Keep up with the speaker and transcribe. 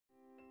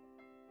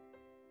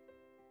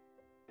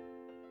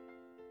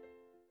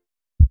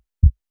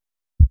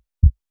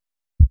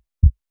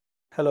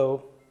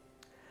Hello,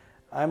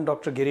 I am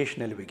Dr. Girish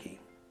Nelivigi,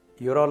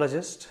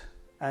 Urologist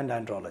and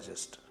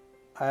Andrologist.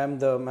 I am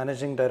the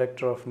Managing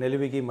Director of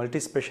Nelivigi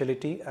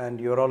Multispeciality and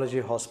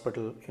Urology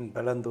Hospital in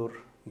Bengaluru,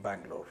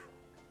 Bengaluru.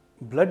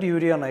 Blood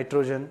urea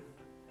nitrogen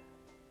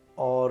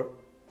or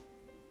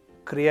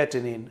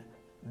creatinine,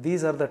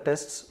 these are the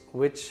tests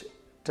which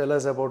tell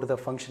us about the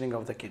functioning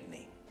of the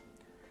kidney.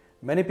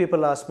 Many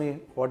people ask me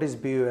what is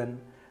BUN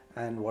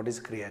and what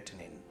is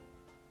creatinine.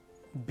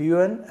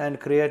 BUN and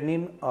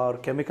creatinine are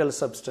chemical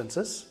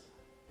substances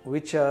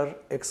which are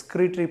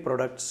excretory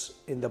products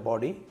in the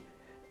body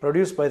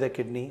produced by the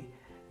kidney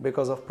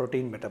because of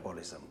protein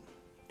metabolism.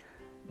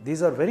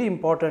 These are very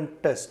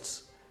important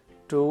tests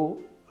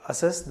to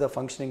assess the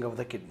functioning of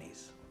the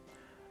kidneys.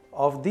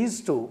 Of these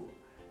two,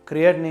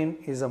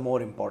 creatinine is the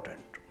more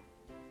important.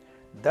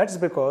 That's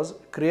because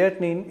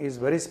creatinine is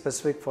very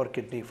specific for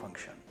kidney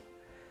function,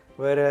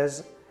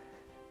 whereas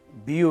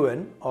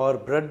BUN or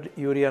blood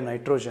urea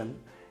nitrogen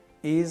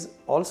is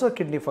also a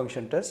kidney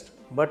function test,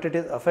 but it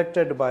is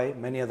affected by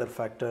many other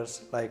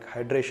factors like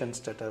hydration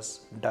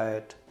status,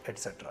 diet,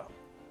 etc.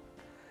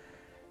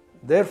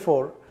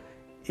 Therefore,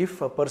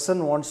 if a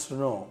person wants to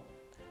know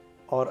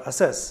or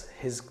assess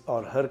his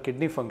or her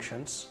kidney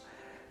functions,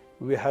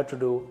 we have to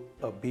do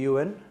a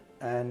BUN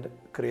and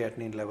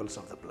creatinine levels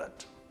of the blood.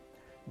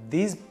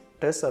 These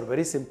tests are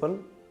very simple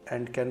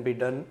and can be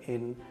done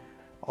in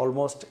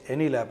almost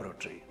any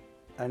laboratory,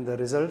 and the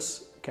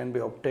results can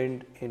be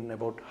obtained in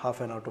about half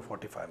an hour to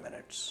 45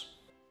 minutes.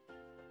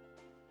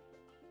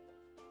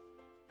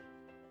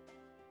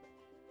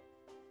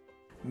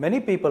 Many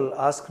people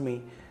ask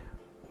me,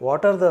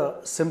 what are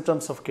the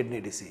symptoms of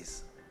kidney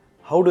disease?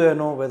 How do I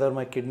know whether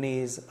my kidney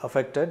is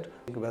affected,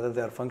 whether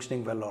they are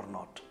functioning well or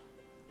not?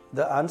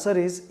 The answer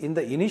is, in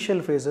the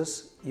initial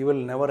phases, you will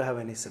never have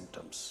any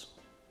symptoms.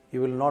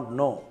 You will not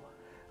know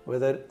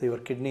whether your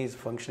kidney is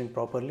functioning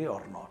properly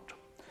or not.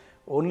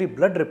 Only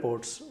blood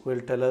reports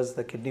will tell us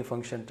the kidney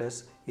function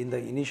test in the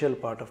initial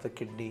part of the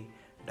kidney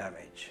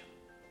damage.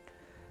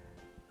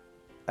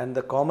 And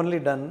the commonly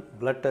done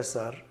blood tests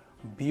are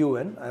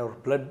BUN or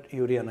blood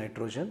urea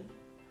nitrogen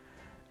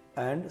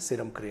and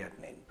serum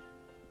creatinine.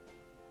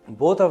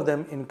 Both of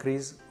them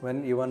increase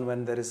even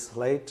when there is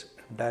slight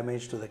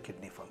damage to the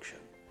kidney function.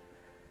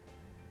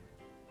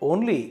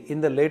 Only in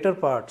the later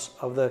parts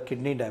of the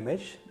kidney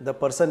damage, the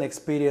person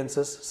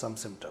experiences some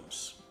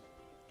symptoms.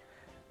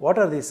 What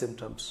are these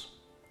symptoms?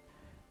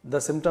 The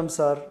symptoms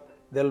are,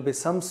 there will be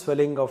some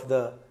swelling of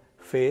the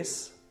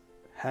face,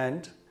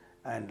 hand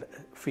and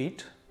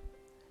feet.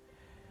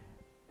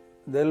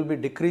 There will be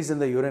decrease in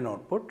the urine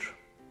output,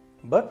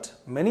 but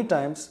many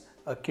times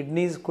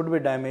kidneys could be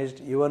damaged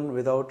even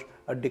without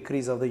a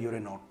decrease of the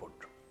urine output.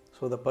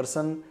 So the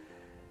person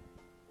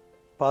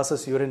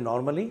passes urine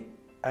normally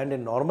and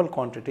in normal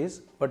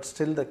quantities, but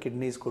still the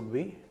kidneys could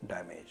be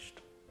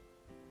damaged.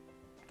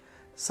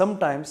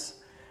 Sometimes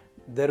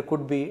there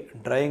could be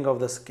drying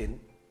of the skin,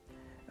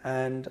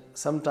 and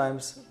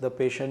sometimes the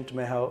patient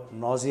may have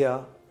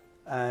nausea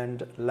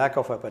and lack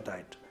of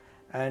appetite,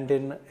 and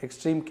in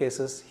extreme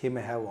cases he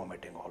may have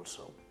vomiting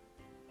also.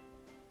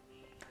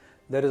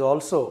 There is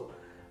also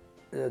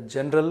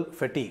general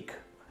fatigue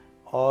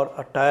or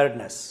a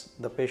tiredness.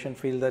 The patient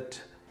feels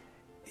that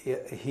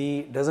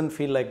he doesn't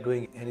feel like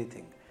doing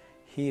anything.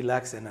 He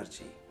lacks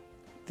energy.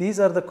 These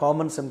are the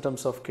common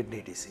symptoms of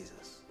kidney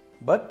diseases.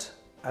 But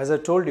as I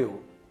told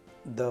you,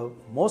 the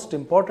most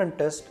important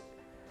test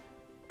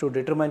to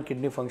determine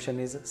kidney function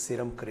is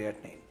serum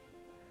creatinine,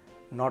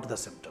 not the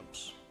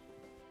symptoms.